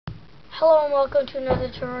Hello and welcome to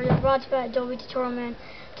another tutorial brought to you by AdobeTutorialMan.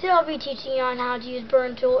 Today I'll be teaching you on how to use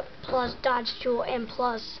burn tool plus dodge tool and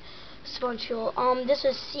plus sponge tool. This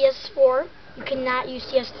is CS4. You cannot use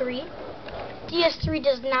CS3. CS3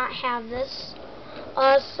 does not have this.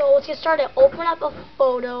 So let's get started. Open up a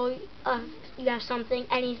photo. You have something,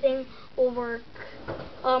 anything will work.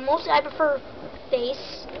 Mostly I prefer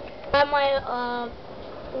face. I have my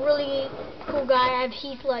really cool guy. I have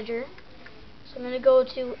Heath Ledger. So I'm going to go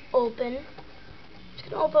to open. Just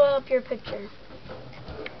going to open up your picture.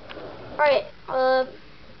 Alright,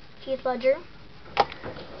 Heath Ledger.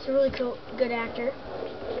 He's a really cool, good actor.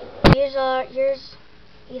 Here's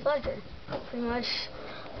Heath Ledger, pretty much.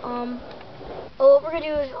 What we're going to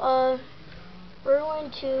do is,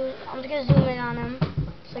 I'm just going to zoom in on him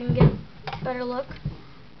so I can get a better look.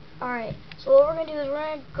 Alright, so what we're going to do is we're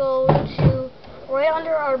going to go to right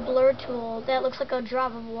under our blur tool that looks like a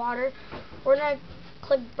drop of water. We're going to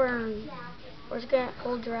click burn. We're just going to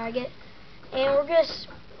hold drag it. And we're going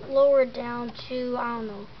to lower it down to, I don't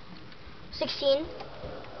know, 16.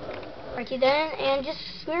 Right then, and just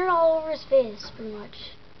smear it all over his face, pretty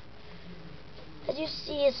much. As you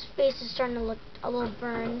see, his face is starting to look a little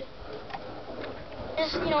burned.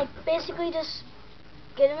 Just, basically just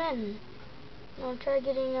get him in. Try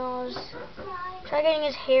getting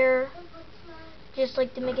his hair, just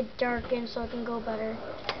like to make it darken so it can go better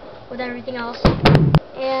with everything else.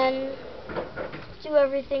 And do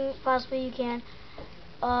everything possibly you can.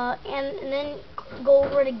 And then go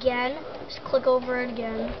over it again. Just click over it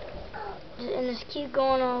again. And just keep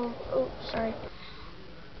going over. Oh, sorry.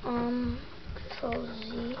 Control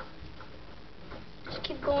Z. Just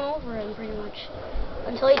keep going over it pretty much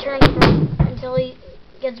until he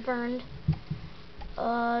gets burned.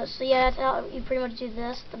 So yeah, that's how you pretty much do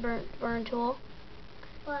this, the burn tool.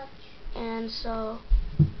 And so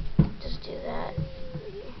just do that.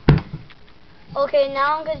 Okay,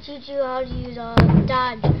 now I'm going to teach you how to use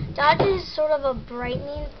dodge. Dodge is sort of a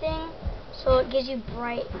brightening thing, so it gives you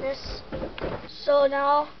brightness. So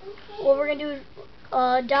now what we're going to do,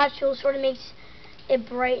 dodge tool sort of makes it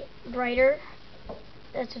brighter.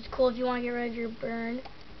 That's what's cool if you want to get rid of your burn.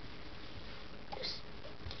 Just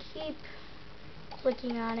keep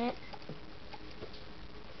clicking on it.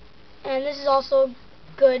 And this is also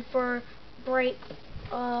good for bright,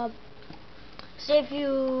 say if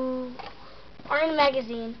you are in a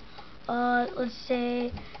magazine, let's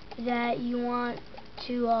say that you want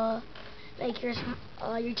to make your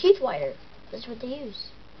teeth whiter. That's what they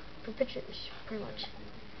use for pictures, pretty much.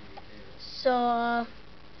 So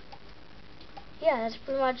yeah, that's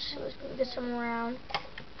pretty much. Let's get some around.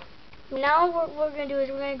 Now what we're going to do is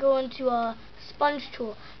we're going to go into a sponge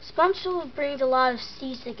tool. Sponge tool brings a lot of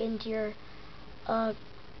seasick into your,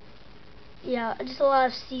 just a lot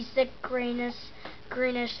of seasick, greenish.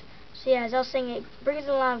 So yeah, as I was saying, it brings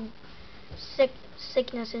a lot of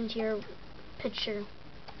sickness into your picture.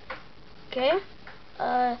 Okay,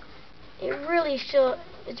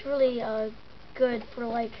 it's really good for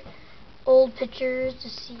like old pictures to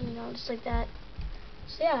see, just like that.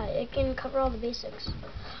 So yeah, it can cover all the basics.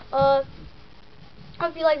 I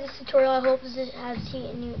hope you like this tutorial. I hope this has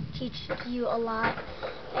taught you a lot.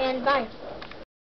 And bye.